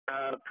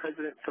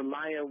President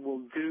Zelaya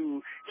will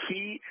do.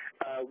 He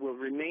will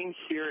remain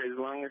here as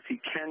long as he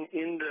can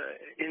in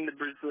the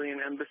Brazilian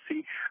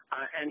embassy,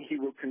 and he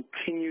will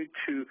continue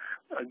to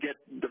get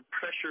the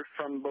pressure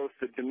from both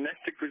the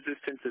domestic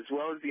resistance as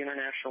well as the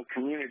international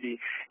community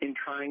in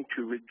trying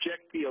to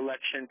reject the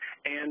election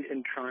and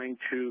in trying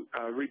to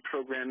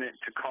reprogram it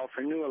to call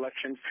for new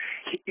elections.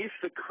 If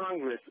the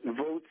Congress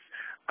votes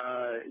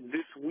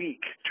this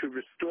week to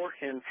restore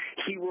him,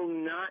 he will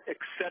not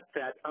accept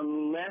that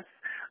unless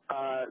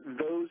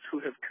those who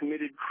have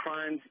committed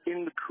crimes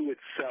in the coup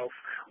itself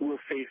will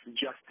face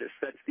justice.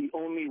 That's the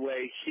only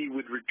way he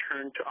would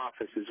return to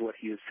office, is what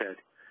he has said.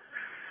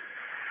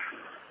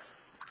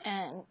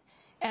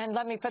 And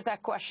let me put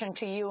that question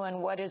to you,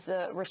 and what is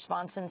the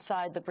response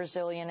inside the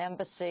Brazilian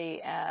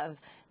embassy of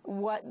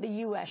what the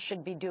U.S.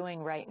 should be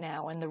doing right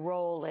now and the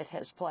role it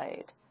has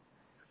played?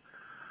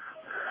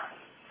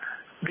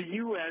 The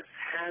U.S.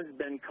 has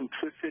been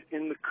complicit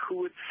in the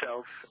coup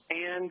itself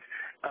and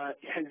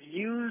has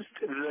used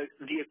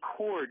the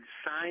accords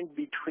signed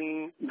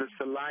between the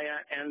Zelaya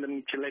and the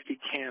Micheleki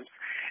camps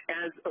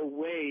as a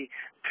way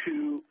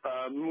to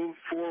move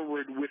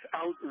forward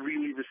without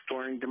really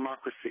restoring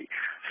democracy.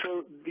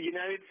 So the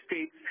United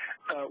States,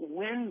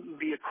 when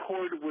the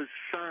accord was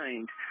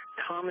signed,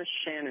 Thomas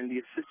Shannon,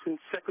 the Assistant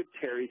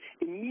Secretary,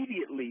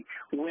 immediately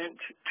went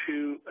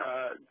to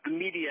the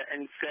media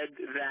and said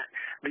that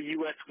the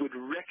U.S. would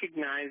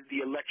recognize the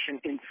election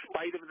in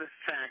spite of the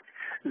fact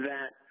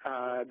that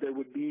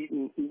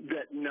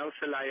that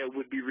Zelaya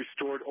would be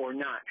restored or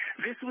not.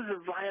 This was a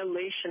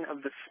violation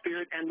of the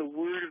spirit and the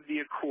word of the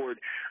accord.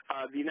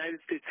 The United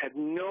States had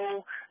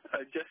no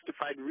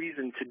justified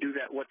reason to do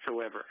that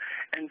whatsoever.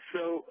 And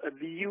so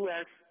the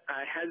U.S.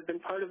 has been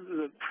part of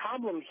the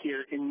problem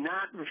here in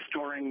not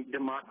restoring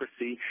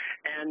democracy,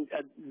 and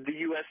the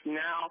U.S.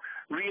 now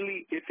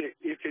really, if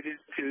it is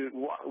to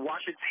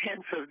wash its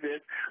hands of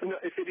this,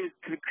 if it is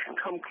to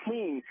come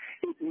clean,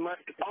 it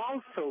must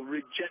also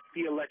reject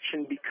the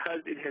election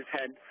because it has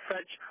had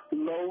such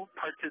low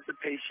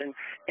participation,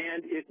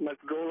 and it must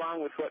go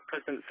along with what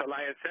President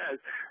Zelaya says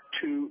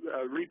to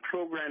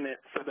reprogram it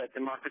so that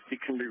democracy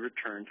can be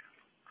returned.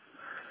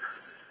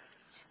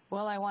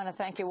 Well, I want to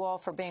thank you all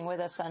for being with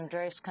us.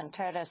 Andres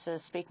Contreras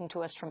is speaking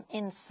to us from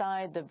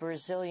inside the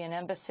Brazilian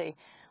embassy,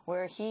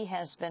 where he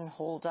has been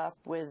holed up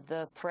with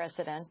the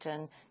president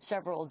and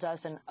several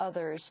dozen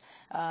others,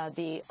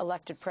 the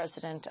elected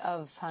president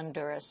of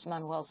Honduras,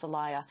 Manuel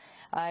Zelaya.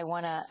 I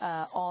want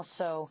to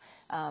also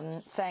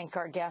thank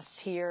our guests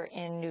here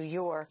in New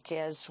York,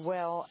 as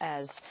well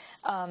as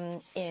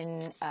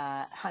in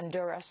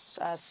Honduras.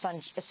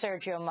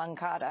 Sergio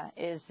Mancada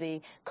is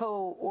the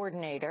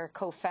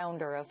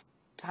co-founder of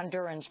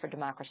Hondurans for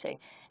Democracy,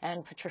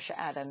 and Patricia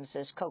Adams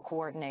is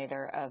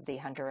co-coordinator of the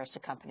Honduras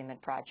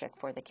Accompaniment Project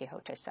for the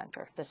Quixote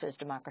Center. This is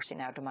Democracy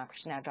Now!,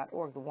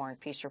 democracynow.org, the War and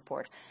Peace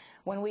Report.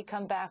 When we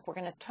come back, we're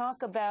going to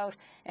talk about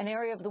an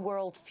area of the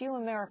world few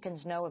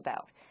Americans know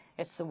about.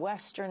 It's the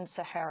Western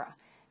Sahara.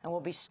 And we'll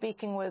be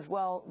speaking with,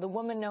 well, the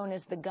woman known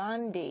as the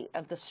Gandhi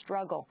of the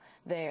struggle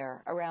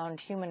there around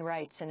human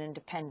rights and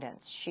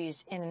independence.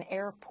 She's in an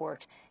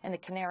airport in the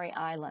Canary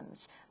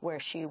Islands where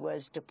she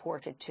was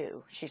deported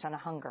to. She's on a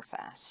hunger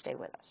fast. Stay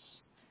with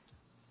us.